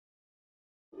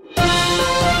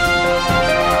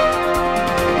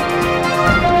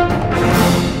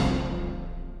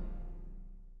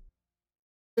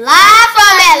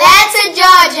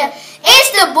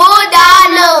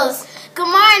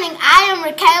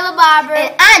Kayla Barber.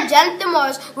 And I'm Jonathan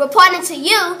Morris, reporting to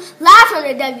you live from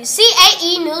the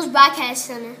WCAE News Broadcast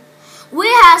Center. We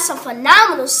have some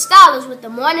phenomenal scholars with the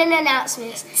morning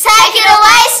announcements. Take it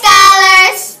away,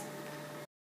 scholars!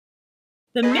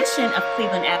 The mission of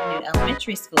Cleveland Avenue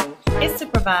Elementary School is to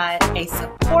provide a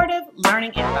supportive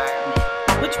learning environment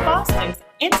which fosters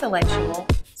intellectual,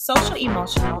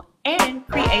 social-emotional, and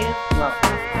creative growth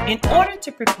in order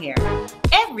to prepare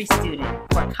every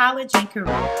student for college and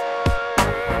career.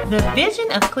 The vision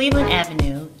of Cleveland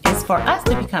Avenue is for us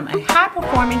to become a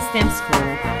high-performing STEM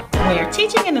school where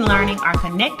teaching and learning are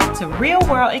connected to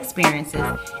real-world experiences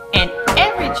and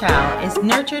every child is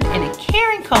nurtured in a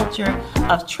caring culture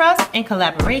of trust and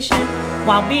collaboration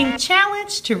while being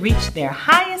challenged to reach their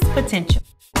highest potential.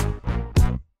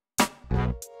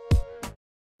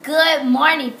 Good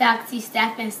morning, faculty,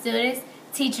 staff, and students,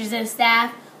 teachers, and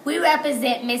staff. We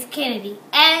represent Miss Kennedy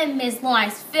and Miss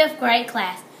Lawrence's 5th grade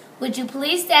class. Would you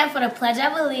please stand for the Pledge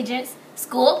of Allegiance,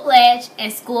 School Pledge,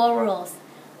 and School Rules?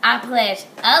 I pledge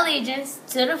allegiance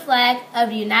to the flag of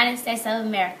the United States of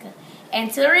America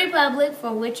and to the republic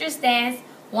for which it stands,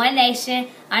 one nation,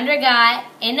 under God,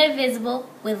 indivisible,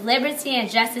 with liberty and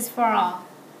justice for all.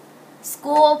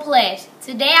 School Pledge.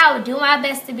 Today I will do my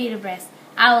best to be the best.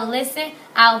 I will listen,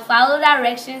 I will follow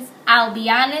directions, I will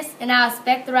be honest, and I will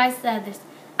respect the rights of others.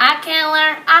 I can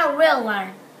learn, I will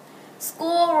learn.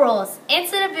 School rules.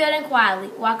 Enter the building quietly.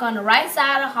 Walk on the right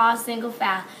side of the hall, single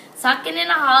file. Talking in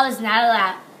the hall is not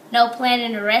allowed. No playing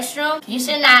in the restroom. You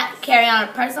should not carry on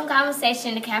a personal conversation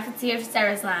in the cafeteria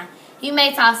service line. You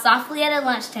may talk softly at a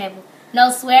lunch table.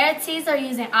 No swearities or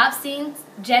using obscene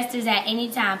gestures at any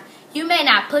time. You may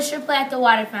not push or play at the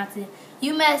water fountain.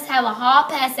 You must have a hall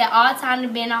pass at all times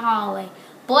to be in the hallway.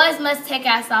 Boys must take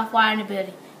out soft water in the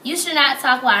building. You should not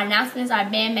talk while announcements are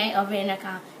being made over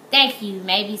intercom. Thank you. You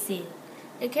may be seated.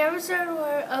 The character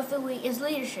word of the week is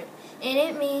leadership, and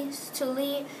it means to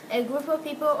lead a group of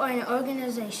people or an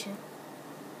organization.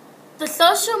 The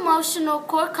social-emotional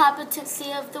core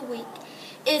competency of the week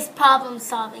is problem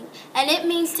solving, and it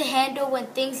means to handle when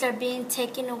things are being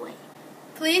taken away.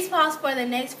 Please pause for the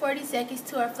next 40 seconds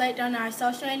to reflect on our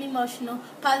social and emotional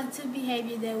positive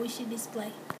behavior that we should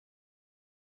display.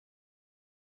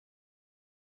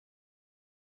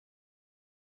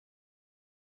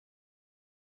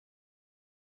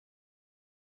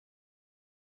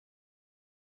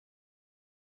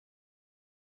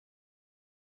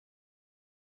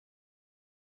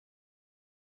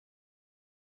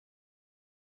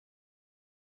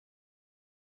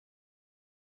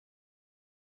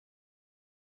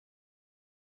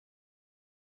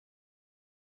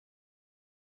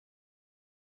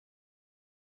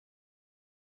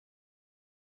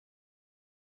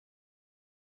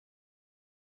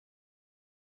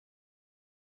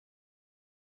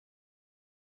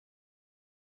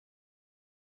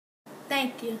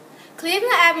 Thank you.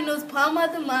 Cleveland Avenue's poem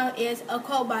of the month is a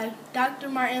quote by Dr.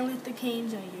 Martin Luther King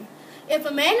Jr. If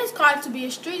a man is called to be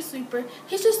a street sweeper,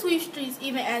 he should sweep streets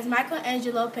even as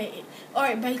Michelangelo painted,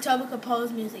 or Beethoven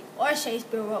composed music, or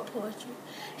Shakespeare wrote poetry.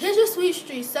 He should sweep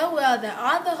streets so well that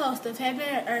all the hosts of heaven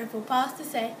and earth will pause to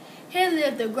say, here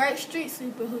lived the great street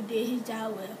sweeper who did his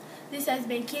job well. This has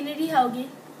been Kennedy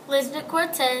Hogan, Elizabeth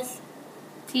Cortez,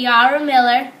 Tiara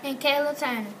Miller, and Kayla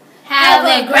Turner. Have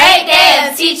a great day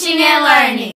of teaching and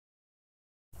learning.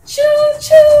 Choo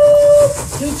choo,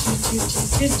 choo choo choo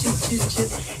choo choo choo choo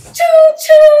choo choo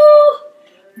choo.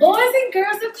 Boys and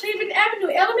girls of Cleveland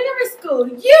Avenue Elementary School,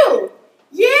 you,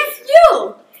 yes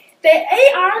you. The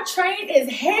AR train is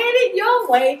headed your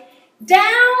way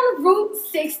down Route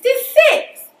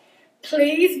 66.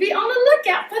 Please be on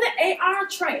the lookout for the AR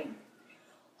train.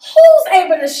 Who's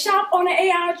able to shop on the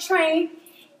AR train?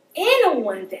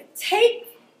 Anyone that takes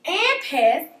and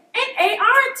pass an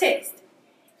AR test.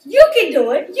 You can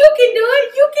do it, you can do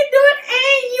it, you can do it,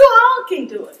 and you all can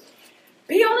do it.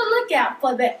 Be on the lookout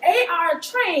for the AR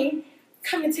train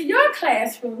coming to your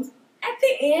classrooms at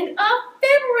the end of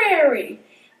February.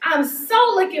 I'm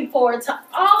so looking forward to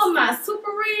all of my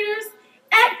super readers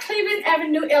at Cleveland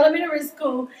Avenue Elementary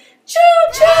School. Choo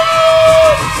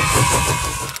choo!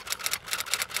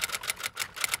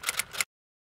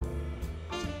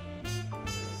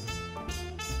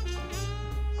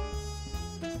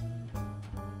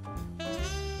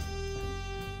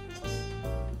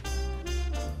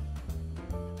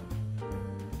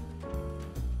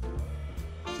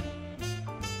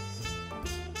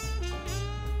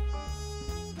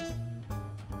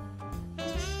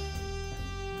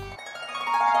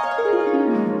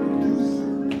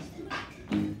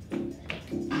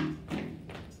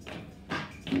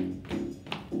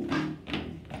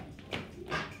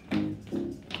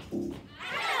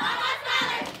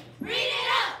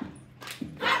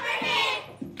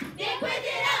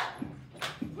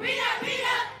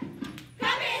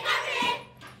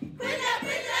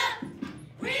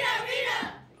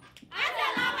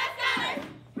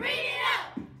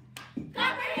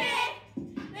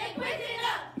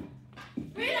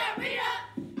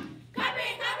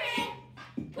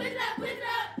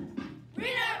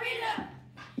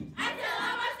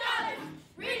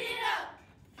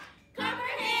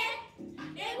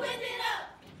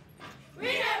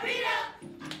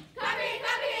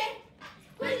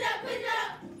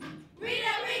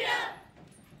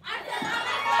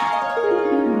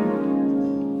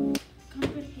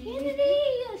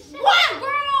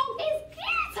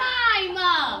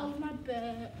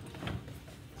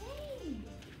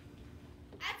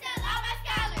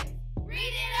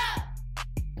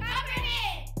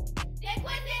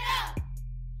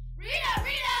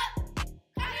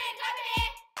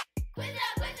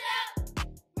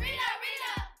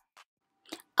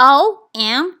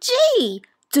 OMG!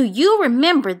 Do you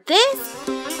remember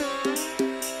this?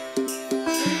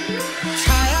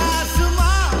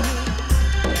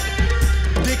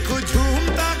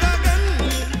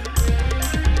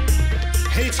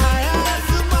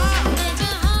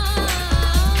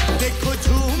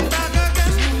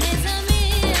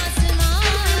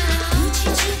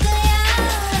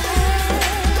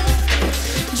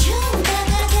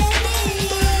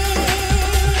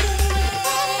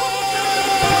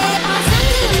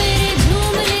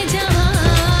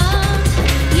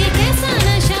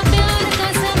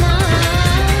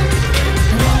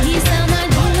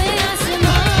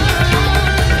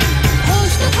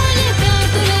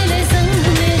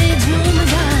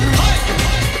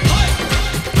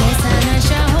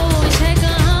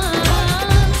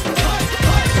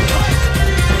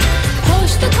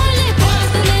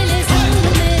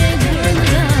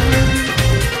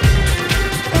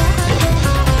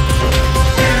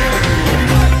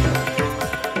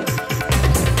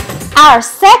 Our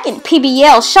second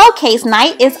PBL Showcase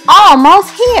Night is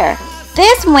almost here.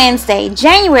 This Wednesday,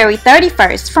 January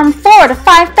 31st from 4 to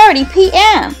 5:30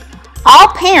 p.m. All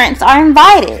parents are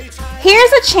invited.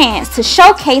 Here's a chance to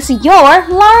showcase your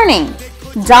learning.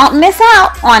 Don't miss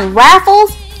out on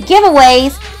raffles,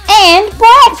 giveaways, and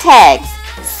brag tags.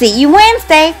 See you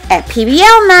Wednesday at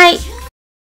PBL Night.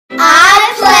 I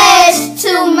pledge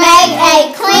to make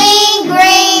a clean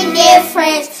green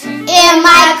difference in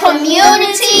my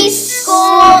community,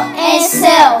 school, and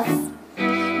self.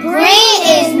 Green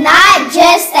is not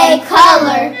just a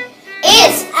color,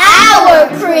 it's our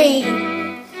creed.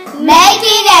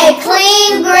 Making a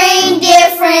clean green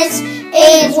difference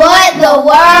is what the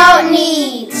world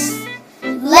needs.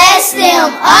 Bless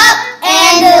them up